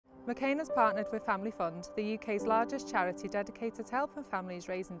McCain has partnered with Family Fund, the UK's largest charity dedicated to helping families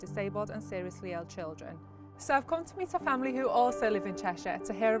raising disabled and seriously ill children. So I've come to meet a family who also live in Cheshire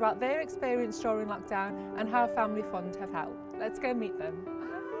to hear about their experience during lockdown and how Family Fund have helped. Let's go meet them.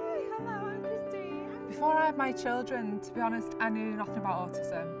 Hi, hello, I'm Christine. Before I had my children, to be honest, I knew nothing about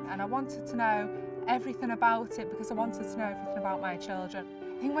autism, and I wanted to know everything about it because I wanted to know everything about my children.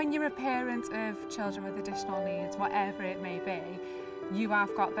 I think when you're a parent of children with additional needs, whatever it may be, you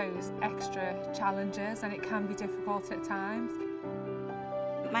have got those extra challenges and it can be difficult at times.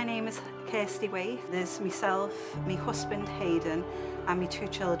 My name is Kirsty Waite. There's myself, my husband Hayden and my two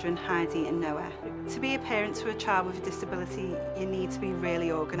children Heidi and Noah. To be a parent to a child with a disability, you need to be really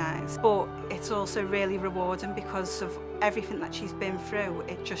organised, but it's also really rewarding because of everything that she's been through.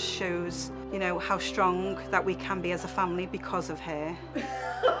 It just shows, you know, how strong that we can be as a family because of her.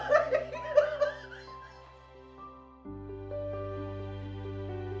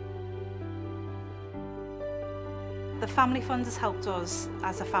 The Family Fund has helped us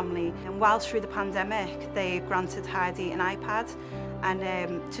as a family, and whilst through the pandemic they granted Heidi an iPad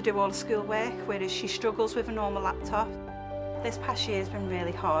and to do all the schoolwork, whereas she struggles with a normal laptop. This past year has been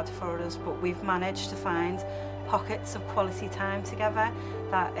really hard for us, but we've managed to find pockets of quality time together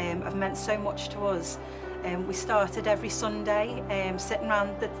that have meant so much to us. We started every Sunday sitting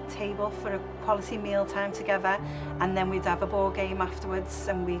around the table for a quality meal time together, and then we'd have a board game afterwards,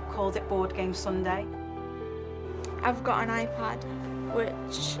 and we called it Board Game Sunday. I've got an iPad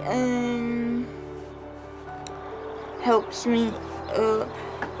which helps me,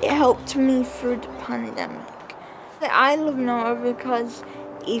 it helped me through the pandemic. I love Noah because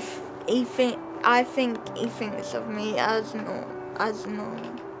I think he thinks of me as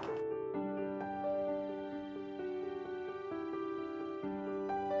normal.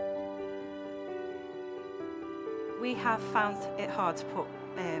 We have found it hard to put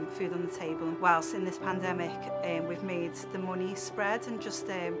food on the table. Whilst in this pandemic, we've made the money spread and just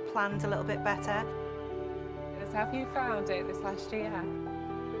planned a little bit better. Have you found it this last year?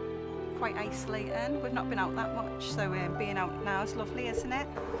 Quite isolating. We've not been out that much, so being out now is lovely, isn't it?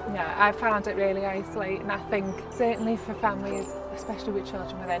 Yeah, I found it really isolating. I think certainly for families, especially with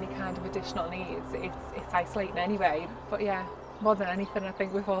children with any kind of additional needs, it's isolating anyway. But yeah, more than anything, I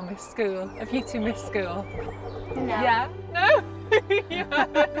think we've all missed school. Have you two missed school? No. Yeah? No?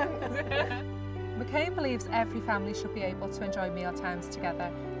 McCain believes every family should be able to enjoy meal times together,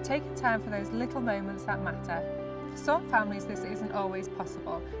 taking time for those little moments that matter. For some families this isn't always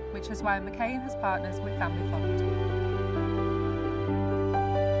possible, which is why McCain has partners with Family Fund.